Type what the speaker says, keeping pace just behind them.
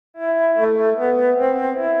Welcome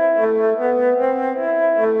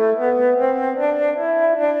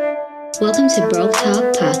to Broke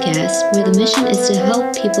Talk Podcast, where the mission is to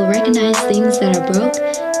help people recognize things that are broke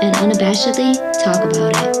and unabashedly talk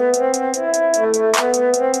about it.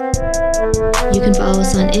 You can follow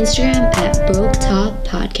us on Instagram at Broke Talk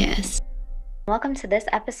Podcast. Welcome to this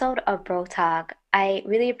episode of Broke Talk. I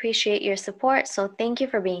really appreciate your support, so thank you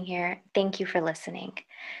for being here. Thank you for listening.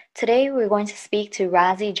 Today, we're going to speak to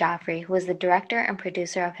Razi Jaffrey, who is the director and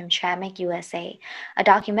producer of Hamtramck USA, a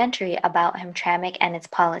documentary about Hamtramck and its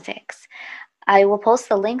politics. I will post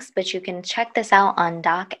the links, but you can check this out on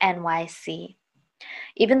Doc NYC.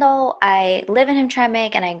 Even though I live in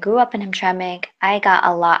Hamtramck and I grew up in Hamtramck, I got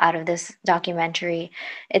a lot out of this documentary.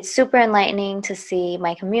 It's super enlightening to see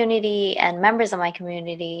my community and members of my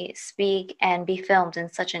community speak and be filmed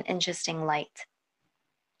in such an interesting light.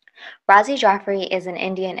 Razi Jaffrey is an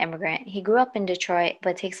Indian immigrant. He grew up in Detroit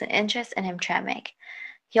but takes an interest in Hamtramck.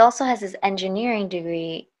 He also has his engineering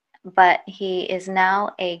degree, but he is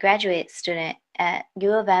now a graduate student at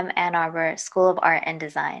U of M Ann Arbor School of Art and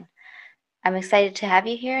Design. I'm excited to have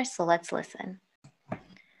you here, so let's listen.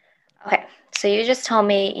 Okay, so you just told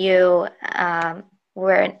me you are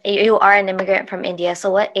an immigrant from India.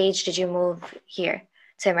 So what age did you move here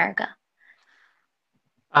to America?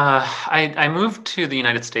 I moved to the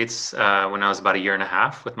United States when I was about a year and a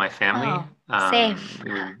half with my family. Same.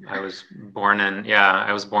 I was born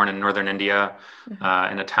in northern India, in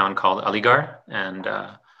a town called Aligarh, and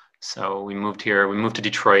so we moved here. We moved to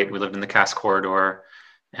Detroit. We lived in the Cass Corridor,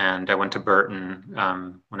 and I went to Burton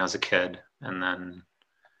when I was a kid, and then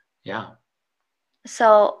yeah.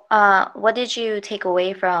 So, what did you take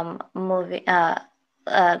away from growing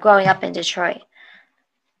up in Detroit?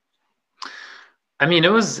 I mean,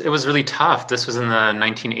 it was really tough. This was in the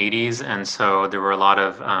 1980s, and so there were a lot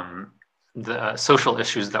of the social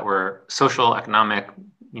issues that were social, economic,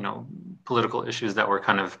 political issues that were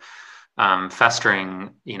kind of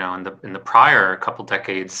festering, in the prior couple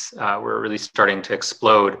decades, were really starting to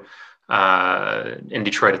explode in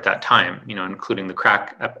Detroit at that time. Including the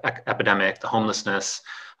crack epidemic, the homelessness,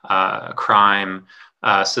 crime.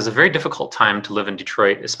 So it's a very difficult time to live in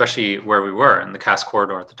Detroit, especially where we were in the Cass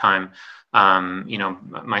Corridor at the time.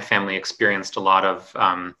 My family experienced a lot of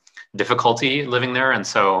difficulty living there, and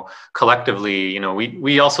so collectively,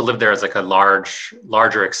 we also lived there as like a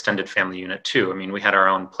larger extended family unit too. I mean, we had our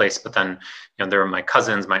own place, but then there were my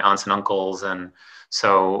cousins, my aunts and uncles, and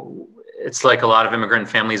so it's like a lot of immigrant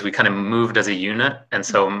families. We kind of moved as a unit, and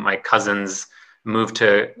so my cousins moved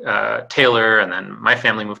to Taylor, and then my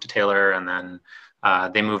family moved to Taylor, and then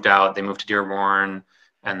they moved out. They moved to Dearborn.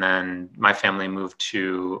 And then my family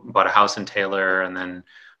bought a house in Taylor, and then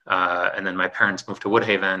my parents moved to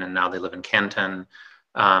Woodhaven, and now they live in Canton.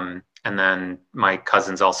 And then my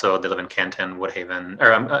cousins also, they live in Canton, Woodhaven,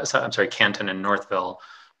 or I'm sorry, Canton and Northville.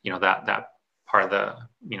 That part of the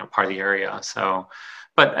area. So,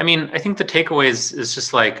 but I mean, I think the takeaway is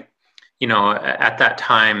just like, at that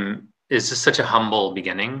time, is just such a humble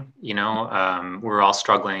beginning. We were all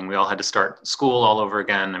struggling. We all had to start school all over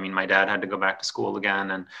again. I mean, my dad had to go back to school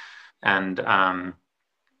again, and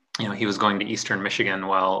he was going to Eastern Michigan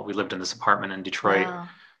while we lived in this apartment in Detroit. Wow.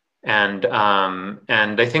 And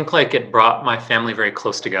I think like it brought my family very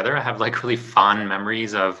close together. I have like really fond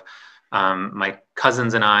memories of my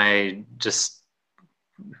cousins and I just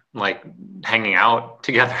like hanging out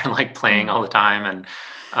together and like playing all the time. And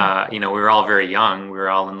we were all very young. We were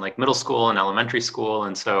all in like middle school and elementary school.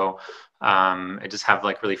 And so I just have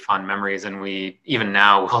like really fond memories. And even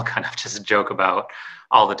now we'll kind of just joke about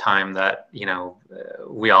all the time that,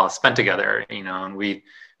 we all spent together, and we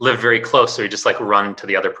lived very close. So we just like run to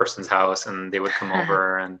the other person's house and they would come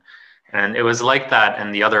over, and it was like that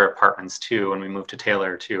in the other apartments too. When we moved to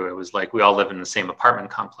Taylor too, it was like we all lived in the same apartment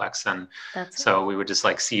complex, and so we would just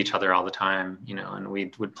like see each other all the time, and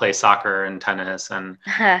we would play soccer and tennis and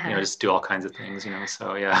just do all kinds of things,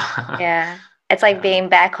 So yeah. Yeah, it's like being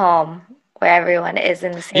back home where everyone is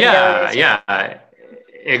in the same village. Yeah.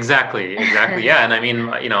 Exactly. Yeah. And I mean,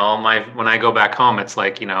 when I go back home, it's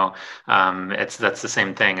like, that's the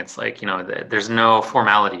same thing. It's like, there's no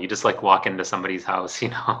formality. You just like walk into somebody's house,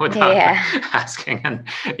 without asking. And,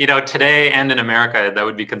 today and in America, that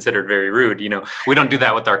would be considered very rude. We don't do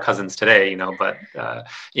that with our cousins today, but,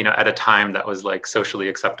 at a time that was like socially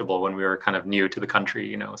acceptable when we were kind of new to the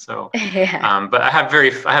country, so, but I have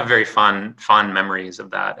very fond memories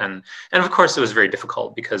of that. And of course it was very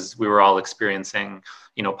difficult because we were all experiencing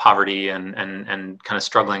poverty and kind of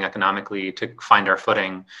struggling economically to find our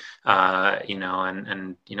footing,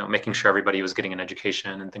 and making sure everybody was getting an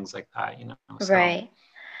education and things like that, So. Right.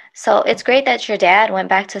 So it's great that your dad went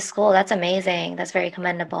back to school. That's amazing. That's very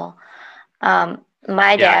commendable. My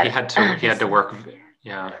Yeah, dad, he had to work.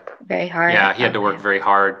 Yeah, very hard. yeah, he had to work very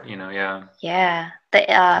hard. You know, yeah. Yeah, the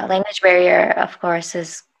Yeah. language barrier, of course,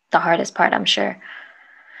 is the hardest part, I'm sure.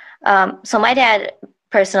 So my dad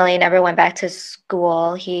personally never went back to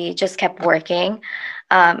school. He just kept working,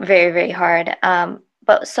 very, very hard. And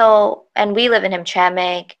we live in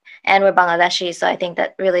Hamtramck, and we're Bangladeshi, so I think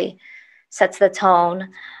that really sets the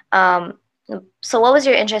tone. Um, so what was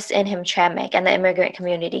your interest in Hamtramck and the immigrant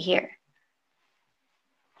community here?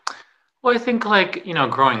 Well, I think like, you know,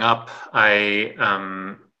 growing up, I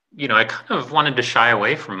kind of wanted to shy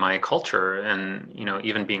away from my culture and, you know,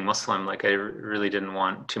 even being Muslim, like really didn't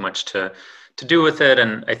want too much to do with it.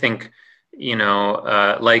 And I think,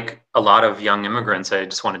 like a lot of young immigrants, I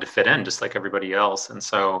just wanted to fit in just like everybody else. And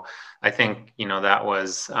so I think,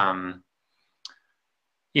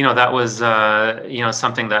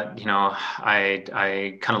 something that,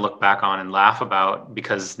 I kind of look back on and laugh about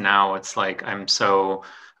because now it's like I'm so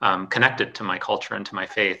connected to my culture and to my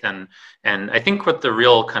faith. And I think what the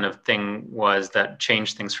real kind of thing was that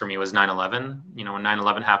changed things for me was 9/11. You know, when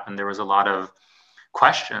 9/11 happened, there was a lot of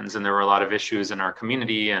questions and there were a lot of issues in our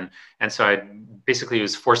community. And so I basically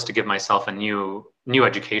was forced to give myself a new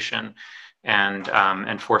education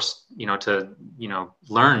and forced,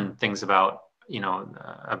 learn things about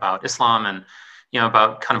Islam and,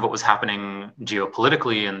 about kind of what was happening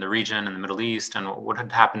geopolitically in the region in the Middle East and what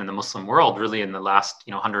had happened in the Muslim world really in the last,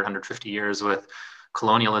 150 years with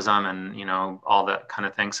colonialism and, all that kind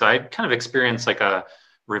of thing. So I kind of experienced like a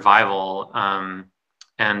revival.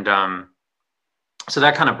 And so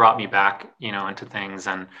that kind of brought me back, into things.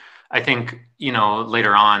 And I think,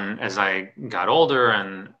 later on as I got older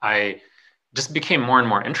and I just became more and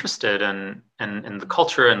more interested in the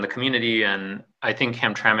culture and the community. And I think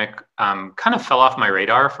Hamtramck kind of fell off my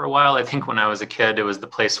radar for a while. I think when I was a kid, it was the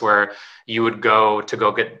place where you would go to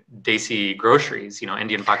go get desi groceries,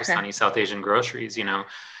 Indian, Pakistani, South Asian groceries,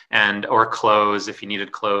 or clothes if you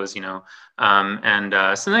needed clothes, so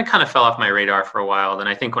that kind of fell off my radar for a while. Then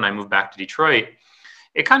I think when I moved back to Detroit,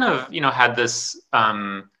 it kind of, had this,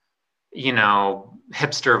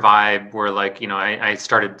 hipster vibe where like, I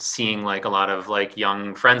started seeing like a lot of like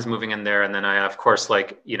young friends moving in there. And then I, of course,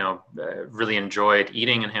 like, really enjoyed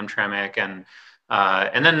eating in Hamtramck and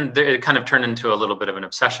then it kind of turned into a little bit of an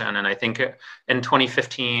obsession. And I think in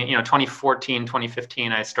 2015, 2014,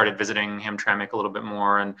 2015, I started visiting Hamtramck a little bit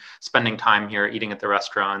more and spending time here, eating at the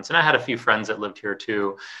restaurants. And I had a few friends that lived here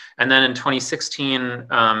too. And then in 2016,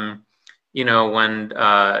 when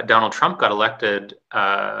Donald Trump got elected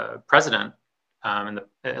president in the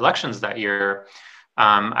elections that year,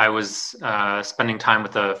 I was spending time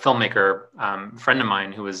with a filmmaker friend of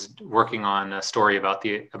mine who was working on a story about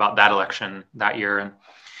that election that year,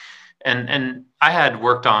 and I had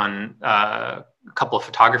worked on a couple of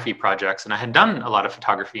photography projects, and I had done a lot of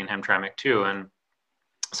photography in Hamtramck too, and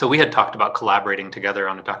so we had talked about collaborating together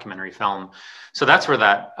on a documentary film. So that's where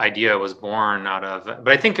that idea was born out of. But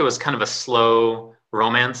I think it was kind of a slow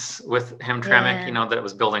romance with Hamtramck, that it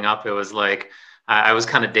was building up. It was like I was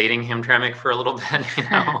kind of dating Hamtramck for a little bit,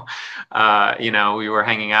 we were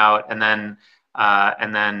hanging out, and then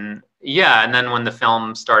when the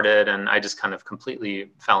film started, and I just kind of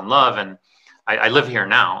completely fell in love, and I live here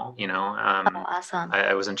now. Oh, awesome.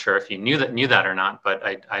 I wasn't sure if you knew that or not, but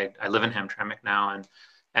I live in Hamtramck now,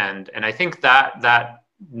 and I think that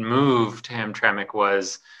move to Hamtramck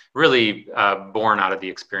was really born out of the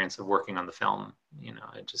experience of working on the film.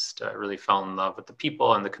 I just really fell in love with the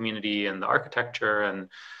people and the community and the architecture and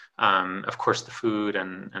of course the food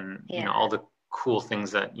and all the cool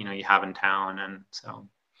things that you have in town. And so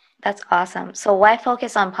that's awesome. So why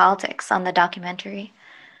focus on politics on the documentary?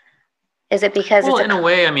 Is it because it's in a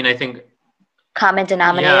way, I mean, I think common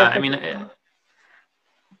denominator? Yeah, I mean,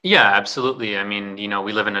 yeah, absolutely. I mean,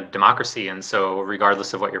 we live in a democracy, and so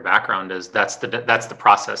regardless of what your background is, that's the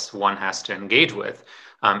process one has to engage with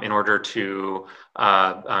in order to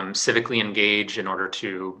civically engage, in order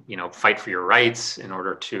to fight for your rights, in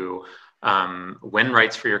order to win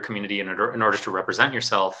rights for your community, in order to represent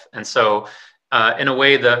yourself. And so, in a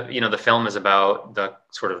way, the film is about the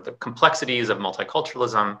sort of the complexities of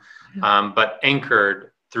multiculturalism, but anchored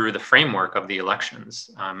through the framework of the elections.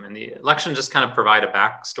 And the elections just kind of provide a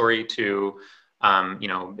backstory to,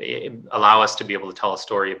 allow us to be able to tell a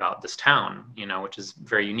story about this town, which is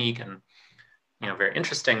very unique and, very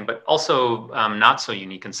interesting, but also not so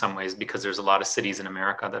unique in some ways because there's a lot of cities in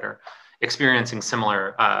America that are experiencing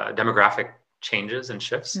similar demographic changes and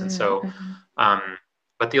shifts. And so,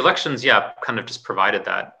 but the elections, kind of just provided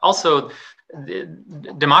that. Also,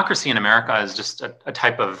 democracy in America is just a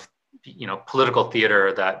type of, political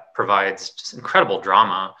theater that provides just incredible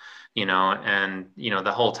drama, and,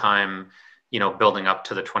 the whole time, building up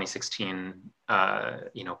to the 2016,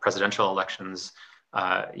 presidential elections,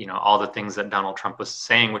 all the things that Donald Trump was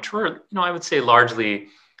saying, which were, I would say largely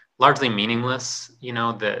meaningless,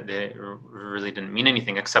 that they really didn't mean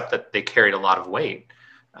anything except that they carried a lot of weight,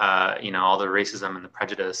 all the racism and the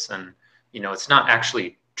prejudice. And, it's not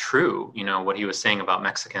actually true, what he was saying about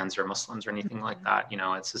Mexicans or Muslims or anything like that.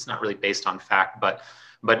 It's not really based on fact, but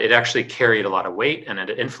it actually carried a lot of weight and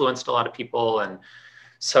it influenced a lot of people. And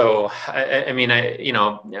so, I mean,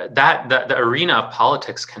 that the arena of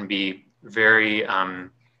politics can be very, can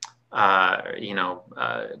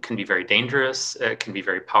be very dangerous. It can be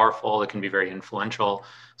very powerful. It can be very influential.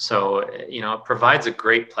 So, it provides a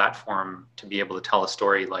great platform to be able to tell a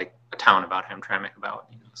story like A Town About Hamtramck about,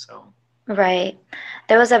 so. Right.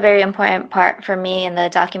 There was a very important part for me in the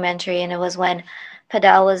documentary, and it was when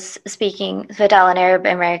Fidel, an Arab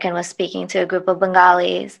American, was speaking to a group of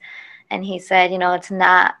Bengalis, and he said, it's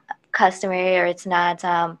not customary or it's not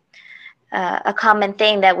a common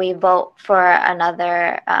thing that we vote for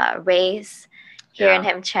another race here in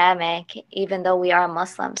Hamtramck, even though we are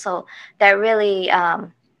Muslim. So that really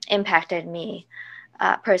impacted me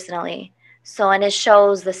personally. So, and it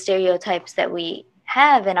shows the stereotypes that we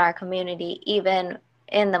have in our community, even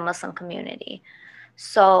in the Muslim community.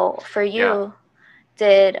 So for you,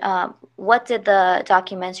 what did the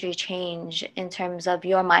documentary change in terms of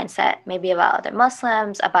your mindset, maybe about other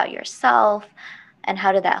Muslims, about yourself, and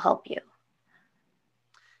how did that help you?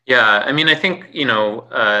 Yeah, I mean, I think,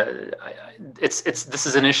 this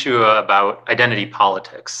is an issue about identity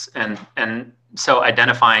politics, and so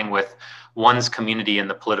identifying with one's community in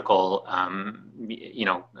the political,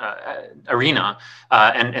 arena,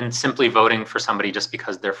 and simply voting for somebody just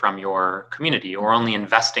because they're from your community, or only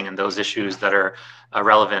investing in those issues that are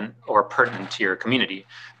relevant or pertinent to your community.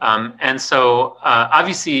 And so,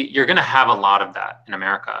 obviously, you're going to have a lot of that in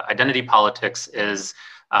America. Identity politics is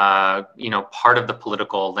part of the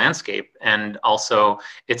political landscape, and also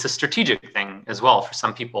it's a strategic thing as well for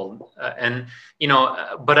some people.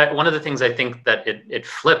 But one of the things I think that it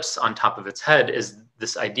flips on top of its head is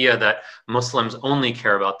this idea that Muslims only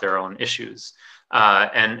care about their own issues.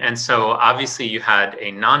 And so obviously you had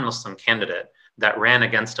a non-Muslim candidate that ran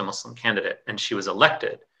against a Muslim candidate, and she was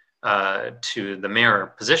elected to the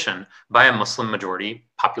mayor position by a Muslim majority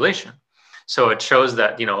population. So it shows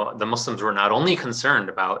that, the Muslims were not only concerned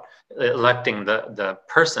about electing the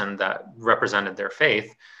person that represented their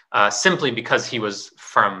faith simply because he was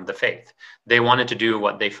from the faith. They wanted to do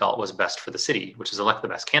what they felt was best for the city, which is elect the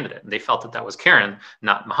best candidate. And they felt that was Karen,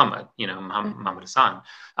 not Muhammad, Muhammad Hassan.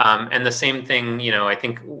 And the same thing, I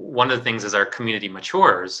think one of the things as our community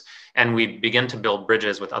matures and we begin to build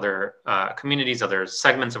bridges with other communities, other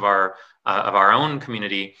segments of our own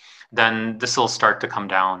community, then this will start to come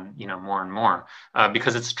down, more and more,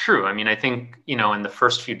 because it's true. I mean, I think, in the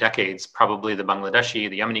first few decades, probably the Bangladeshi,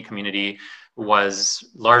 the Yemeni community was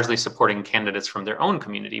largely supporting candidates from their own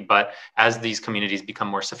community. But as these communities become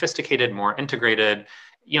more sophisticated, more integrated,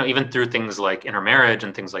 even through things like intermarriage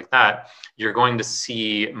and things like that, you're going to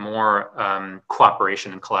see more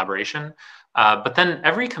cooperation and collaboration. But then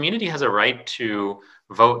every community has a right to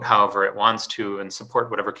vote however it wants to and support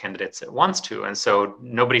whatever candidates it wants to. And so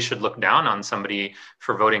nobody should look down on somebody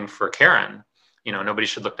for voting for Karen. Nobody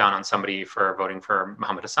should look down on somebody for voting for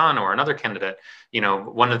Muhammad Hassan or another candidate.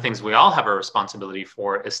 One of the things we all have a responsibility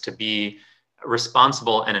for is to be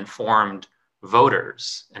responsible and informed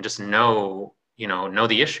voters and just know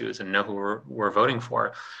the issues and know who we're voting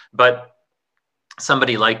for. But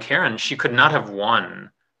somebody like Karen, she could not have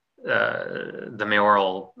won the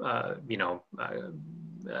mayoral,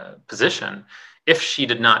 position if she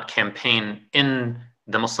did not campaign in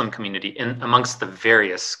the Muslim community, amongst the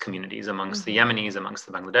various communities, amongst the Yemenis, amongst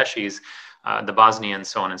the Bangladeshis, the Bosnians,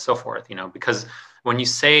 so on and so forth. Because when you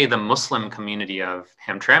say the Muslim community of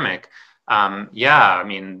Hamtramck, I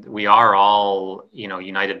mean, we are all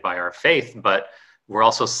united by our faith, but we're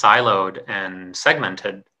also siloed and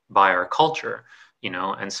segmented by our culture.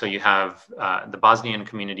 And so you have the Bosnian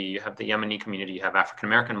community, you have the Yemeni community, you have African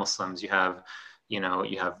American Muslims, you have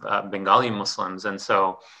Bengali Muslims, and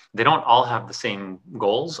so they don't all have the same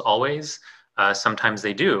goals always. Sometimes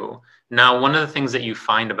they do. Now, one of the things that you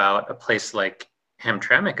find about a place like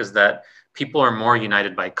Hamtramck is that people are more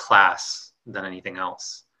united by class than anything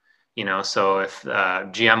else. So if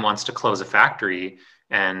GM wants to close a factory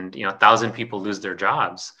and 1,000 people lose their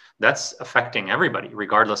jobs, that's affecting everybody,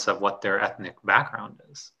 regardless of what their ethnic background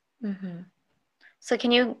is. Mm-hmm. So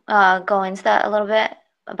can you go into that a little bit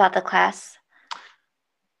about the class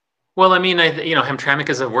Well, I mean, Hamtramck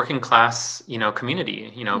is a working class,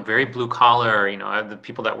 community, very blue collar, the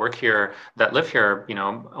people that work here, that live here,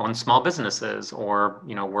 own small businesses or,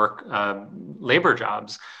 work labor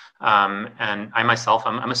jobs. And I myself,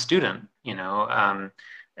 I'm a student,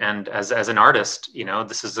 and as an artist,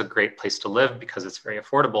 this is a great place to live because it's very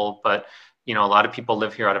affordable, but, a lot of people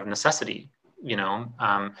live here out of necessity,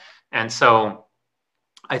 and so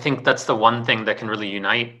I think that's the one thing that can really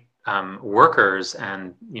unite workers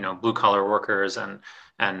and blue collar workers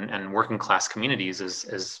and working class communities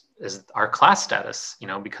is our class status,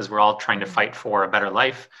 because we're all trying to fight for a better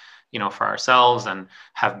life, for ourselves and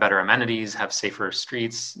have better amenities, have safer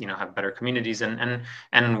streets, have better communities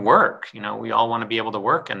and work. We all want to be able to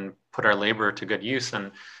work and put our labor to good use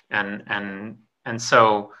and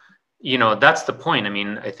so that's the point. I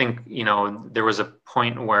mean, I think there was a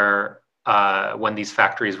point where when these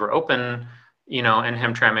factories were open, in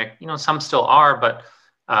Hamtramck, some still are, but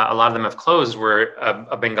a lot of them have closed, where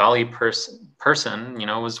a Bengali person,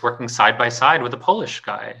 was working side by side with a Polish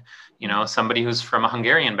guy. Somebody who's from a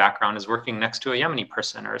Hungarian background is working next to a Yemeni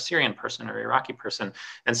person or a Syrian person or Iraqi person.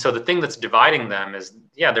 And so the thing that's dividing them is,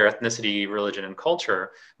 their ethnicity, religion, and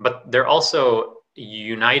culture, but they're also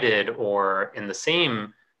united or in the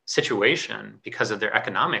same situation because of their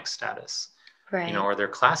economic status, right, or their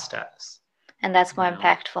class status. And that's more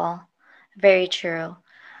impactful. Very true.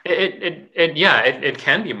 It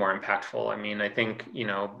can be more impactful. I mean, I think,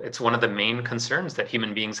 it's one of the main concerns that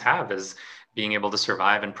human beings have is being able to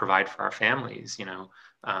survive and provide for our families,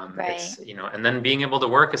 right. It's, and then being able to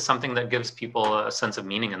work is something that gives people a sense of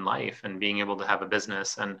meaning in life, and being able to have a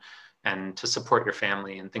business and to support your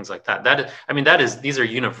family and things like that. These are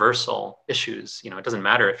universal issues. It doesn't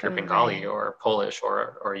matter if you're Bengali or Polish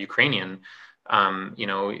or Ukrainian.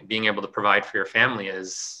 Being able to provide for your family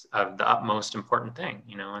is the utmost important thing,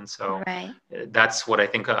 and so that's what I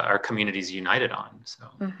think our community is united on. So,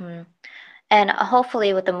 and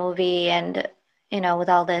hopefully with the movie and, with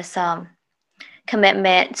all this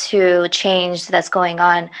commitment to change that's going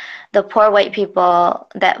on, the poor white people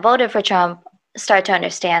that voted for Trump start to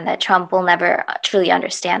understand that Trump will never truly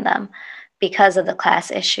understand them because of the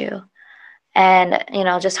class issue. And,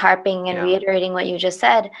 just harping and reiterating what you just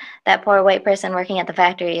said, that poor white person working at the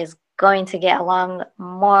factory is going to get along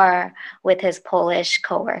more with his Polish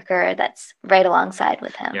coworker that's right alongside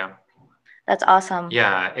with him. Yeah. That's awesome.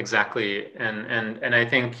 Yeah, exactly. And I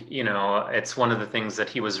think, it's one of the things that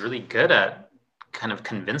he was really good at, kind of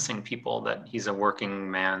convincing people that he's a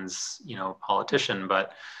working man's, politician.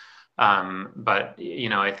 But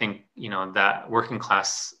I think, that working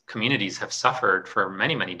class communities have suffered for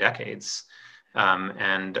many, many decades.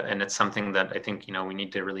 And it's something that I think, we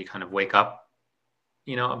need to really kind of wake up,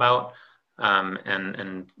 about,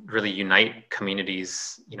 and really unite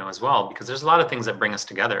communities, as well, because there's a lot of things that bring us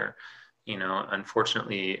together.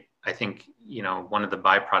 Unfortunately, I think, one of the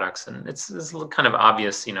byproducts, and it's kind of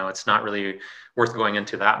obvious, it's not really worth going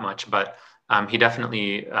into that much, but he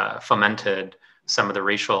definitely fomented some of the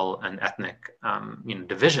racial and ethnic,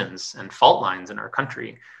 divisions and fault lines in our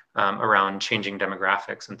country. Around changing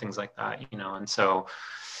demographics and things like that, and so,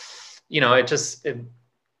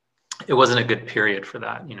 it wasn't a good period for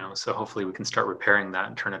that, so hopefully we can start repairing that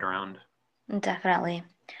and turn it around. Definitely.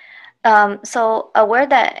 So a word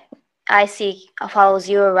that I see follows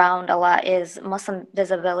you around a lot is Muslim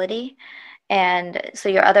visibility. And so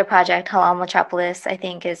your other project, Halal Metropolis, I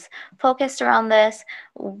think is focused around this.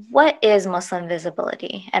 What is Muslim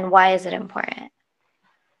visibility and why is it important?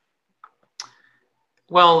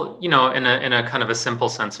 Well, in a kind of a simple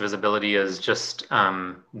sense, visibility is just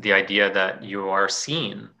the idea that you are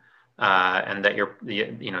seen and that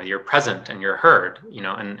you're present and you're heard,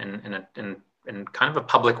 in kind of a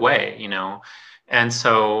public way, And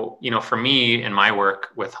so, for me in my work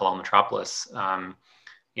with Halal Metropolis,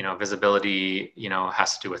 visibility,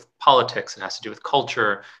 has to do with politics. It has to do with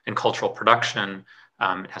culture and cultural production.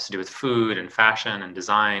 It has to do with food and fashion and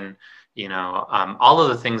design. All of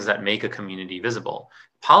the things that make a community visible.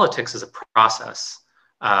 Politics is a process,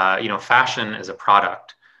 fashion is a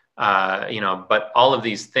product, but all of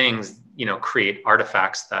these things, create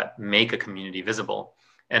artifacts that make a community visible.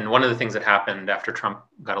 And one of the things that happened after Trump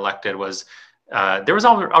got elected was there was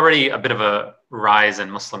already a bit of a rise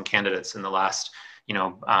in Muslim candidates in the last,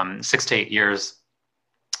 6 to 8 years.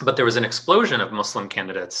 But there was an explosion of Muslim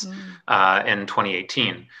candidates in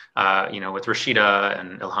 2018, with Rashida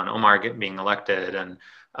and Ilhan Omar being elected. And,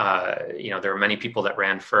 there were many people that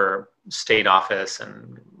ran for state office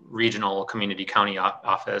and regional community county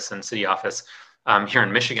office and city office here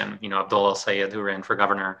in Michigan, Abdullah El-Sayed, who ran for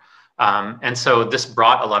governor. And so this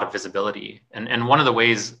brought a lot of visibility. And one of the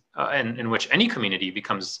ways in which any community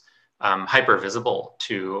becomes hyper visible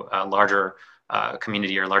to a larger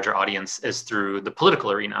community or larger audience is through the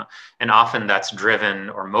political arena. And often that's driven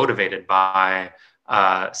or motivated by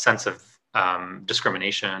a sense of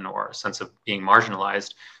discrimination or a sense of being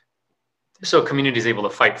marginalized. So community is able to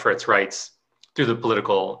fight for its rights through the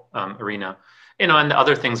political arena. And the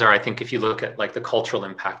other things are, I think, if you look at like the cultural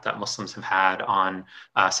impact that Muslims have had on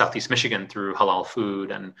Southeast Michigan through halal food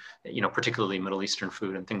and, particularly Middle Eastern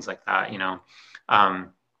food and things like that,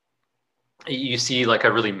 you see like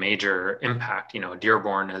a really major impact.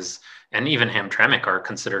 Dearborn and even Hamtramck are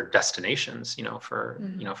considered destinations, for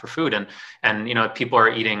for food, and people are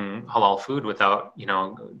eating halal food without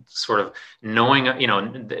sort of knowing.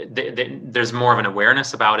 There's more of an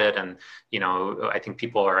awareness about it, and I think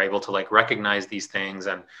people are able to like recognize these things,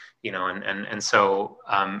 and so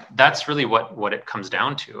that's really what it comes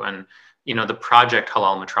down to. And the project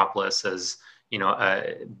Halal Metropolis is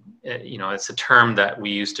it's a term that we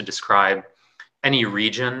use to describe any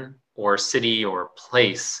region or city or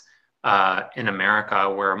place in America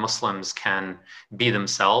where Muslims can be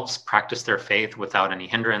themselves, practice their faith without any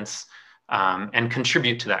hindrance, and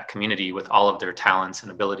contribute to that community with all of their talents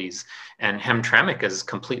and abilities. And Hamtramck is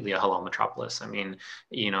completely a halal metropolis. I mean,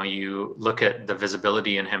 you look at the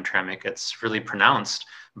visibility in Hamtramck, it's really pronounced.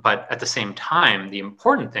 But at the same time, the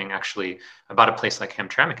important thing actually about a place like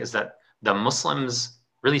Hamtramck is that the Muslims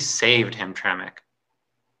really saved Hamtramck.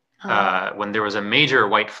 When there was a major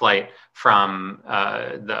white flight from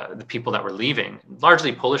the people that were leaving,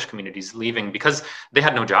 largely Polish communities leaving because they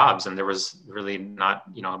had no jobs and there was really not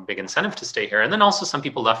a big incentive to stay here. And then also some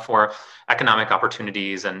people left for economic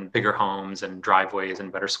opportunities and bigger homes and driveways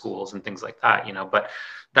and better schools and things like that. But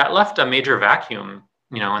that left a major vacuum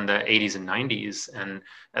in the 80s and 90s, and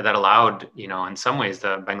that allowed, in some ways,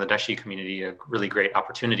 the Bangladeshi community a really great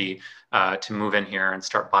opportunity to move in here and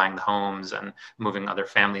start buying the homes and moving other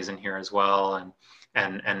families in here as well,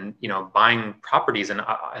 and buying properties and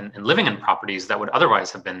living in properties that would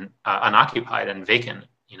otherwise have been unoccupied and vacant,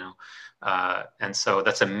 and so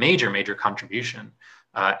that's a major contribution.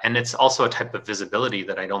 And it's also a type of visibility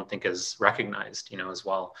that I don't think is recognized, as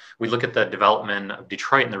well. We look at the development of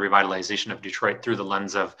Detroit and the revitalization of Detroit through the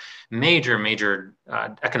lens of major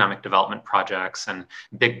economic development projects and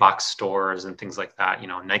big box stores and things like that.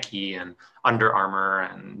 Nike and Under Armour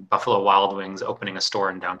and Buffalo Wild Wings opening a store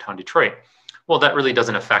in downtown Detroit. Well, that really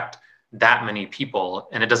doesn't affect that many people,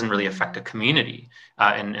 and it doesn't really affect a community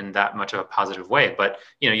in that much of a positive way. But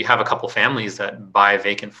you have a couple families that buy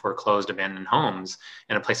vacant, foreclosed, abandoned homes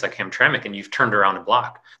in a place like Hamtramck, and you've turned around a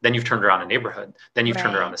block, then you've turned around a neighborhood, then you've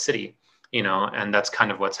turned around a city. And that's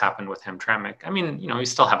kind of what's happened with Hamtramck. I mean, we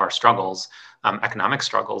still have our struggles, economic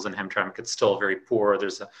struggles in Hamtramck. It's still very poor.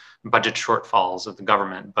 There's a budget shortfalls of the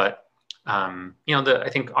government, but I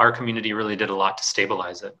think our community really did a lot to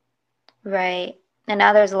stabilize it. Right. And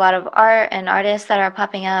now there's a lot of art and artists that are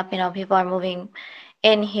popping up. People are moving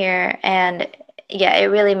in here, and yeah, it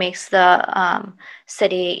really makes the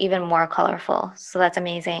city even more colorful. So that's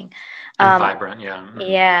amazing. And vibrant, yeah. Mm-hmm.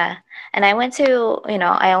 Yeah. And I went to,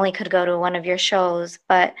 I only could go to one of your shows,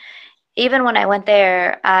 but even when I went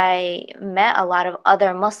there, I met a lot of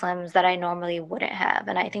other Muslims that I normally wouldn't have.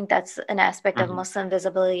 And I think that's an aspect of Muslim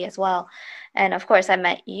visibility as well. And of course, I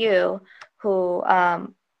met you, who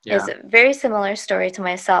is a very similar story to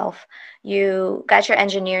myself. You got your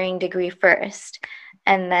engineering degree first,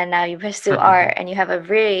 and then now you pursue art, and you have a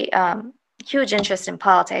really huge interest in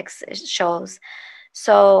politics, it shows.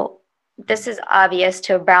 So this is obvious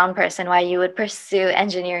to a brown person why you would pursue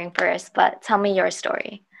engineering first, but tell me your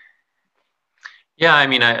story. Yeah, I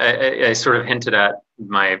mean, I sort of hinted at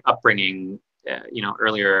my upbringing,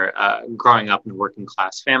 earlier, growing up in a working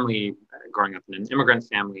class family, growing up in an immigrant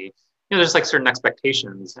family. There's like certain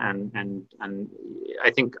expectations, and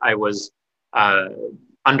I think I was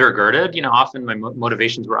undergirded. Often my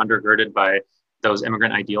motivations were undergirded by those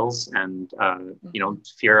immigrant ideals and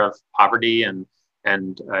fear of poverty and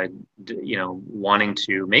wanting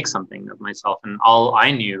to make something of myself. And all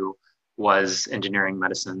I knew was engineering,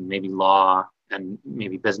 medicine, maybe law, and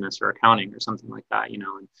maybe business or accounting or something like that.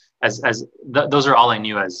 And those are all I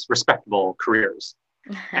knew as respectable careers.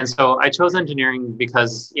 And so I chose engineering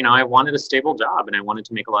because, I wanted a stable job and I wanted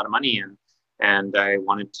to make a lot of money, and I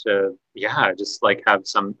wanted to, just like have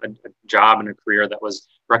a job and a career that was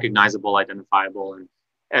recognizable, identifiable.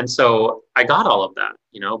 And so I got all of that,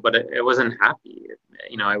 but it wasn't happy.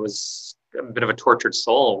 I was a bit of a tortured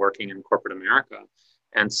soul working in corporate America.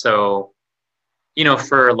 And so,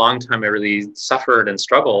 for a long time, I really suffered and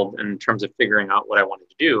struggled in terms of figuring out what I wanted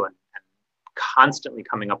to do, and constantly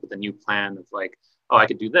coming up with a new plan of like, oh, I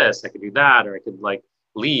could do this, I could do that, or I could like,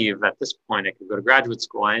 leave, at this point, I could go to graduate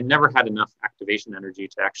school. I never had enough activation energy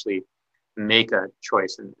to actually make a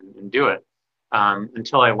choice and do it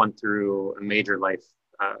until I went through a major life,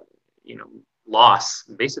 you know, loss.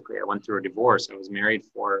 Basically, I went through a divorce. I was married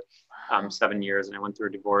for 7 years, and I went through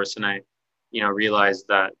a divorce, and I, you know, realized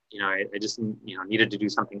that, you know, I just, you know, needed to do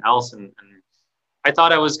something else. And I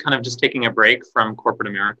thought I was kind of just taking a break from corporate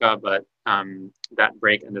America, but that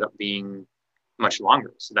break ended up being much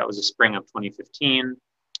longer. So that was the spring of 2015,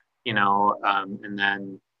 you know, and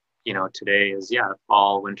then, you know, today is,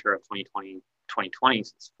 fall, winter of 2020.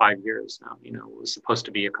 So it's 5 years now. You know, it was supposed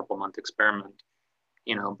to be a couple month experiment,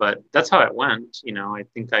 you know, but that's how it went. You know, I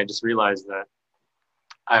think I just realized that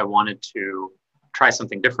I wanted to try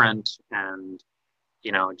something different and,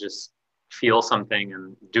 you know, just feel something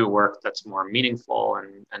and do work that's more meaningful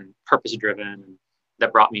and purpose driven, and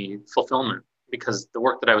that brought me fulfillment. Because the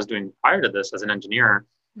work that I was doing prior to this as an engineer,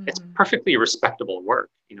 it's perfectly respectable work,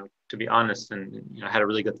 you know, to be honest. And, you know, I had a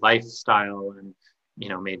really good lifestyle and, you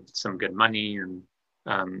know, made some good money. And,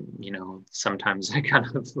 you know, sometimes I kind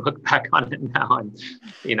of look back on it now and,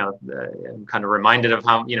 you know, I'm kind of reminded of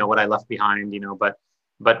how, you know, what I left behind, you know, but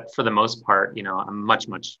for the most part, you know, I'm much,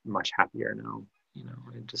 much, much happier now. You know,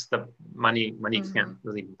 just the money can't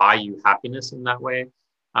really buy you happiness in that way.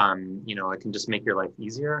 You know, it can just make your life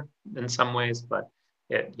easier in some ways, but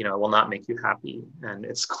it, you know, will not make you happy. And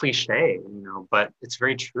it's cliche, you know, but it's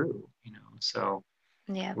very true, you know. So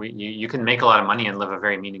Yeah. you can make a lot of money and live a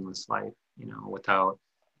very meaningless life, you know, without,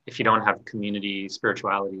 if you don't have community,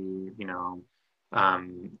 spirituality, you know,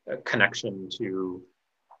 a connection to,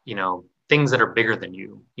 you know, things that are bigger than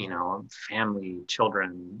you know, family,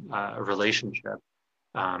 children, a relationship,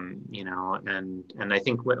 you know, and I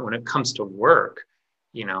think when it comes to work,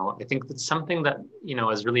 you know, I think that's something that, you know,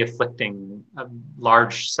 is really afflicting a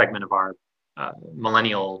large segment of our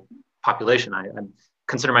millennial population. I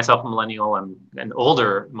consider myself a millennial. I'm an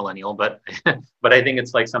older millennial, but but I think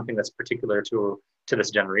it's like something that's particular to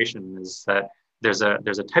this generation, is that there's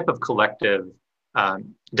a type of collective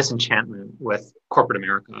disenchantment with corporate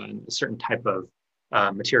America and a certain type of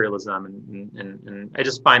materialism. And I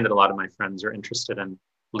just find that a lot of my friends are interested in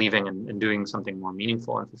leaving and doing something more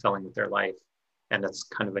meaningful and fulfilling with their life. And that's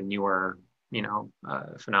kind of a newer, you know,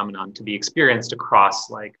 phenomenon to be experienced across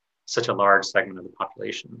like such a large segment of the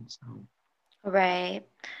population. So. Right.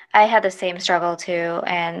 I had the same struggle too,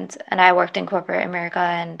 and I worked in corporate America,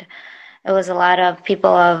 and it was a lot of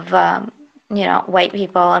people of you know, white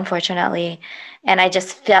people, unfortunately, and I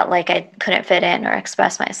just felt like I couldn't fit in or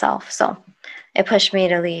express myself. So it pushed me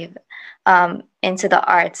to leave into the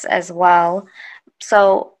arts as well.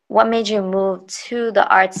 So what made you move to the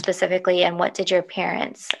arts specifically, and what did your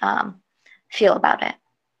parents feel about it?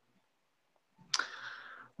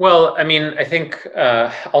 Well, I mean, I think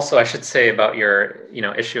also I should say about your, you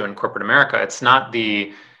know, issue in corporate America, it's not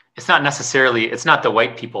necessarily, it's not the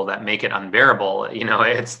white people that make it unbearable. You know,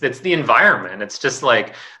 it's the environment. It's just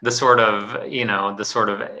like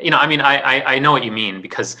I mean, I know what you mean,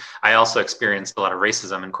 because I also experienced a lot of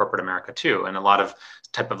racism in corporate America too, and a lot of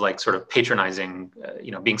type of like sort of patronizing,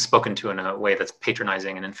 you know, being spoken to in a way that's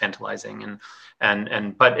patronizing and infantilizing,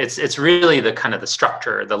 but it's really the kind of the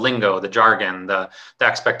structure, the lingo, the jargon, the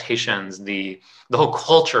expectations, the whole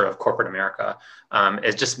culture of corporate America.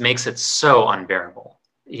 It just makes it so unbearable.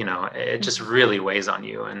 You know, it just really weighs on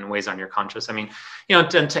you and weighs on your conscience. I mean, you know,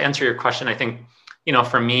 to answer your question, I think, you know,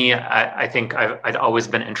 for me, I think I'd always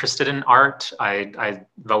been interested in art. I've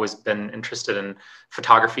always been interested in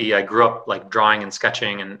photography. I grew up like drawing and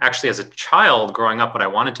sketching. And actually, as a child growing up, what I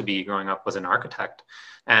wanted to be growing up was an architect.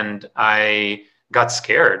 And I got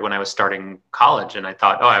scared when I was starting college, and I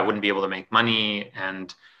thought, oh, I wouldn't be able to make money,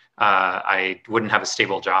 and I wouldn't have a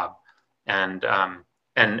stable job. And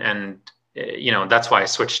you know, that's why I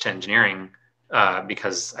switched to engineering,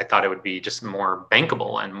 because I thought it would be just more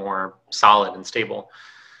bankable and more solid and stable.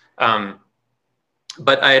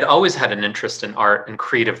 But I had always had an interest in art and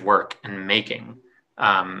creative work and making.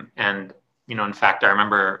 And, you know, in fact, I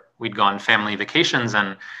remember we'd go on family vacations,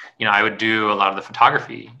 and, you know, I would do a lot of the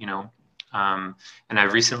photography, you know, and I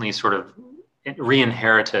recently sort of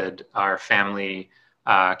re-inherited our family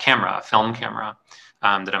film camera.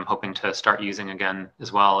 That I'm hoping to start using again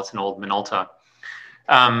as well. It's an old Minolta.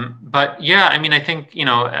 But yeah, I mean, I think, you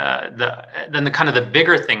know, then the kind of the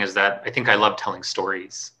bigger thing is that I think I love telling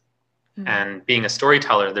stories. And being a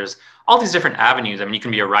storyteller, there's all these different avenues. I mean, you can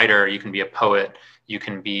be a writer, you can be a poet, you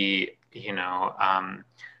can be, you know,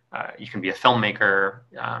 you can be a filmmaker,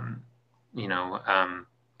 you know,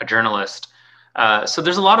 a journalist. So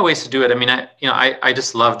there's a lot of ways to do it. I mean, I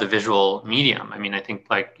just love the visual medium. I mean, I think,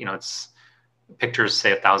 like, you know, it's, pictures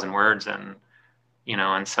say 1,000 words, and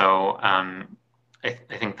And so I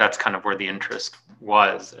think that's kind of where the interest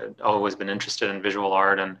was. I'd always been interested in visual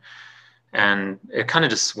art, and it kind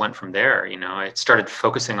of just went from there. I started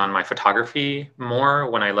focusing on my photography more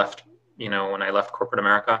when I left, corporate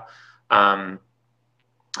America.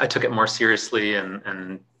 I took it more seriously,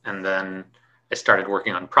 and then I started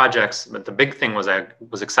working on projects. But the big thing was I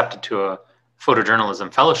was accepted to a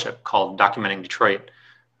photojournalism fellowship called Documenting Detroit,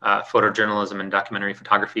 Photojournalism and Documentary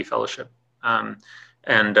Photography Fellowship. So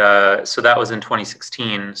that was in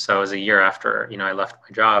 2016. So it was a year after, I left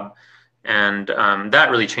my job. And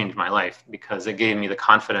that really changed my life because it gave me the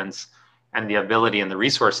confidence and the ability and the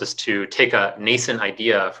resources to take a nascent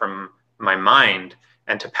idea from my mind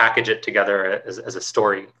and to package it together as a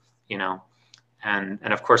story,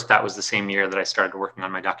 And of course, that was the same year that I started working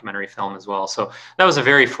on my documentary film as well. So that was a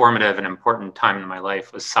very formative and important time in my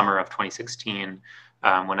life, was summer of 2016,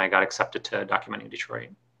 when I got accepted to Documenting Detroit.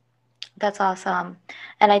 That's awesome.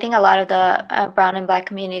 And I think a lot of the brown and black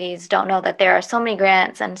communities don't know that there are so many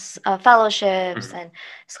grants and fellowships and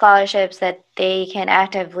scholarships that they can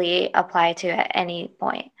actively apply to at any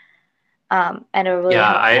point. And it really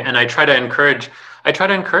helpful. I try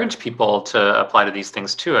to encourage people to apply to these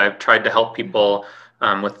things too. I've tried to help people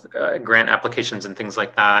with grant applications and things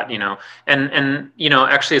like that, and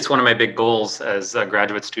actually it's one of my big goals as a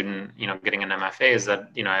graduate student, getting an MFA, is that,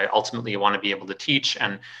 I ultimately want to be able to teach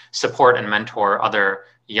and support and mentor other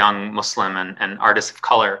young Muslim and artists of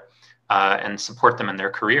color, and support them in their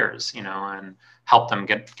careers, and help them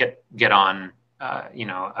get on,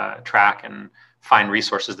 track and find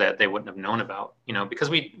resources that they wouldn't have known about, because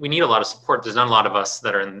we need a lot of support. There's not a lot of us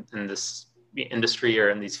that are in this industry or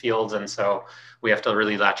in these fields, and so we have to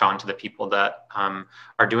really latch on to the people that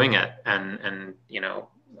are doing it, and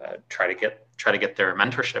try to get their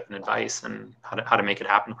mentorship and advice and how to make it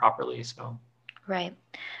happen properly. So right.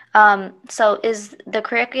 So is the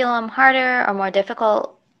curriculum harder or more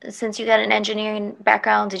difficult since you got an engineering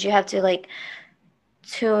background? Did you have to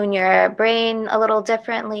tune your brain a little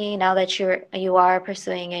differently now that you are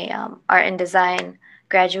pursuing a art and design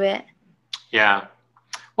graduate? Yeah.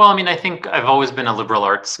 Well, I think I've always been a liberal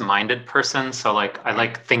arts minded person. So I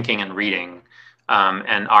like thinking and reading.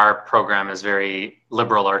 And our program is very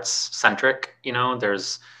liberal arts centric.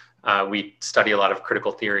 We study a lot of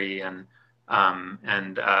critical theory, and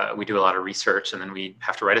we do a lot of research, and then we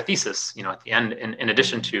have to write a thesis, at the end, in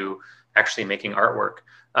addition to actually making artwork.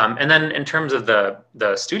 And then in terms of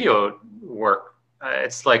the studio work,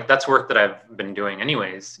 it's that's work that I've been doing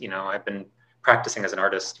anyways. I've been practicing as an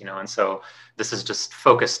artist, and so this is just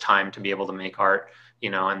focused time to be able to make art,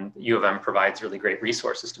 and U of M provides really great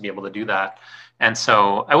resources to be able to do that. And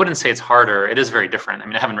so I wouldn't say it's harder. It is very different.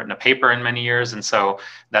 I haven't written a paper in many years, and so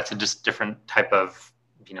that's a just different type of,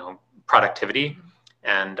 productivity.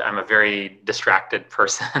 And I'm a very distracted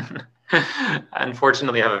person.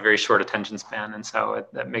 Unfortunately, I have a very short attention span, and so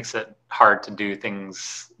that makes it hard to do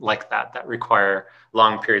things like that require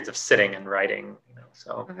long periods of sitting and writing.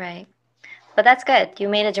 So right, but that's good. You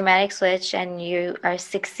made a dramatic switch, and you are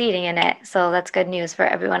succeeding in it. So that's good news for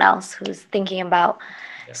everyone else who's thinking about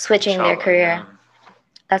switching their career. Yeah.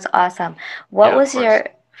 That's awesome. What was your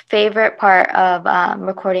favorite part of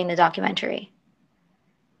recording the documentary?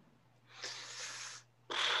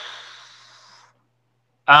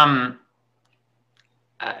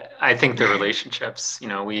 I think the relationships,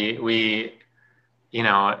 we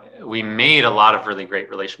made a lot of really great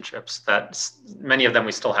relationships that many of them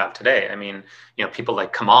we still have today. People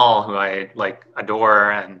like Kamal, who I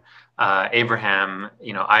adore, and Abraham,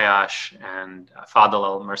 Ayash, and Fadl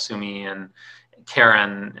al-Marsumi, and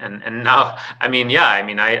Karen, and now,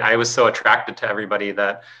 I was so attracted to everybody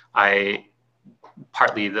that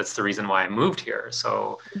partly that's the reason why I moved here.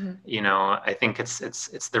 So, I think it's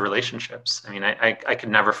the relationships. I could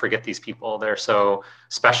never forget these people. They're so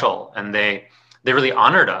special, and they really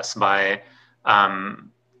honored us by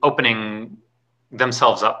opening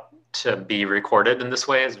themselves up to be recorded in this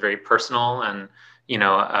way. It's very personal. And,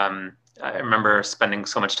 I remember spending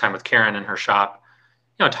so much time with Karen in her shop,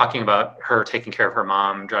 talking about her taking care of her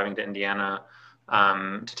mom, driving to Indiana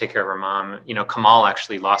to take care of her mom. Kamal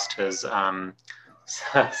actually lost his,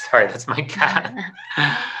 sorry, that's my cat.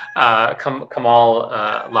 Kamal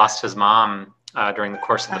lost his mom during the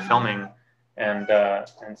course of the filming. And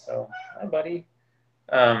so, hi, buddy.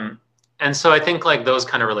 And so I think those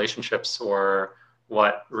kind of relationships were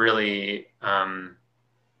what really,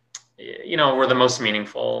 were the most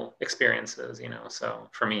meaningful experiences, so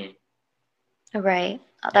for me. Right.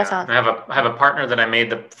 That's awesome. I have a partner that I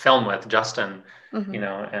made the film with, Justin,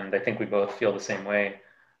 and I think we both feel the same way,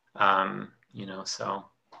 so.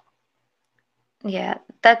 Yeah,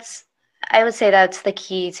 that's I would say that's the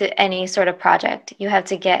key to any sort of project. You have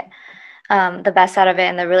to get the best out of it,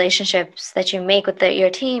 and the relationships that you make with your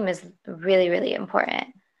team is really, really important.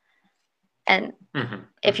 And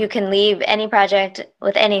if you can leave any project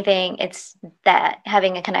with anything, it's that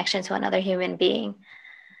having a connection to another human being.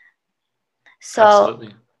 So,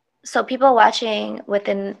 Absolutely. so people watching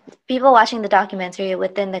the documentary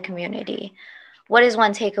within the community, what is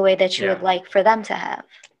one takeaway that you would like for them to have?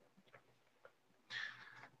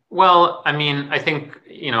 Well, I mean, I think,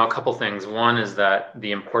 a couple things. One is that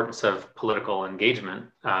the importance of political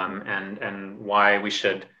engagement, and why we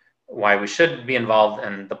should be involved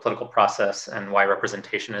in the political process, and why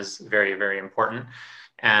representation is very, very important.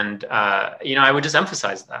 And I would just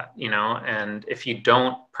emphasize that, and if you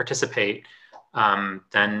don't participate,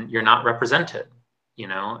 then you're not represented,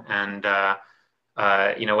 and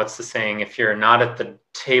what's the saying? If you're not at the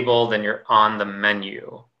table, then you're on the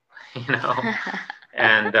menu,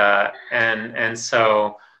 and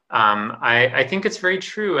so I think it's very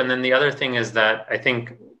true. And then the other thing is that I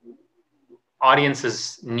think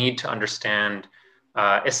audiences need to understand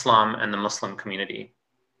Islam and the Muslim community.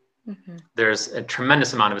 There's a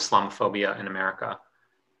tremendous amount of Islamophobia in America,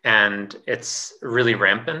 and it's really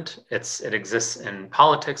rampant. It exists in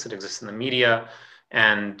politics, it exists in the media,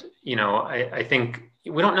 and I think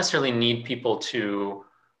we don't necessarily need people to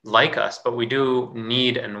like us, but we do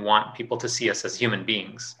need and want people to see us as human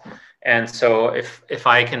beings. And so if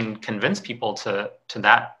I can convince people to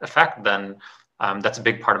that effect, then that's a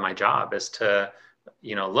big part of my job, is to,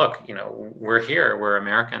 look, we're here, we're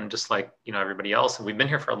American, just like, everybody else. And we've been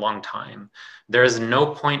here for a long time. There is no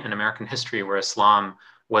point in American history where Islam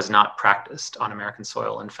was not practiced on American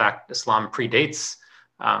soil. In fact, Islam predates,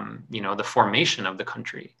 the formation of the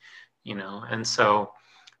country, and so,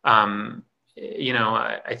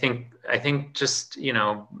 I think just,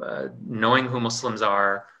 knowing who Muslims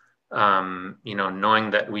are, knowing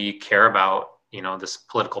that we care about, this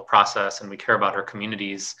political process, and we care about our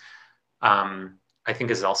communities, I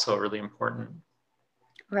think is also really important.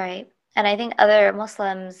 Right. And I think other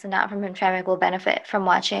Muslims not from Hamtramck will benefit from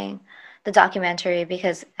watching the documentary,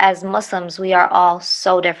 because as Muslims, we are all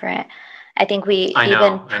so different. I think we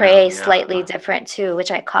even pray slightly different too,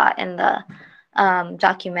 which I caught in the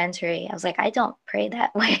documentary. I was like, I don't pray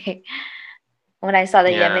that way when I saw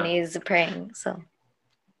the Yemenis praying. So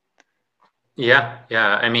yeah,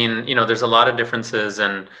 I mean, there's a lot of differences,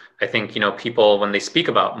 and I think, people, when they speak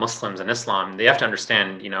about Muslims and Islam, they have to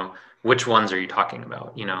understand, which ones are you talking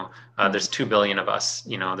about? There's 2 billion of us.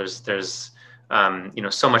 There's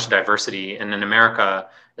so much diversity, and in America,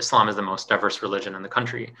 Islam is the most diverse religion in the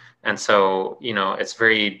country, and so it's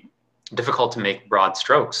very difficult to make broad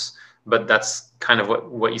strokes. But that's kind of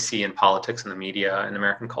what you see in politics and the media and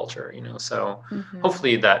American culture, so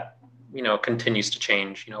hopefully that, continues to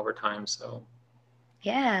change, over time. So.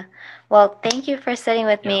 Yeah. Well, thank you for sitting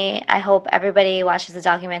with me. I hope everybody watches the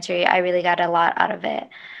documentary. I really got a lot out of it.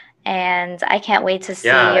 And I can't wait to see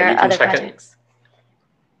your other projects.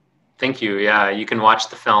 Thank you. Yeah, you can watch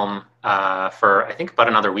the film for, I think, about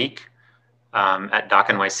another week at Doc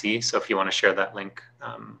NYC. So if you want to share that link,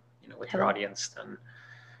 with your audience, then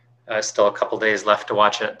still a couple days left to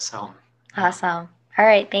watch it. So awesome. All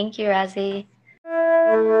right. Thank you, Razi.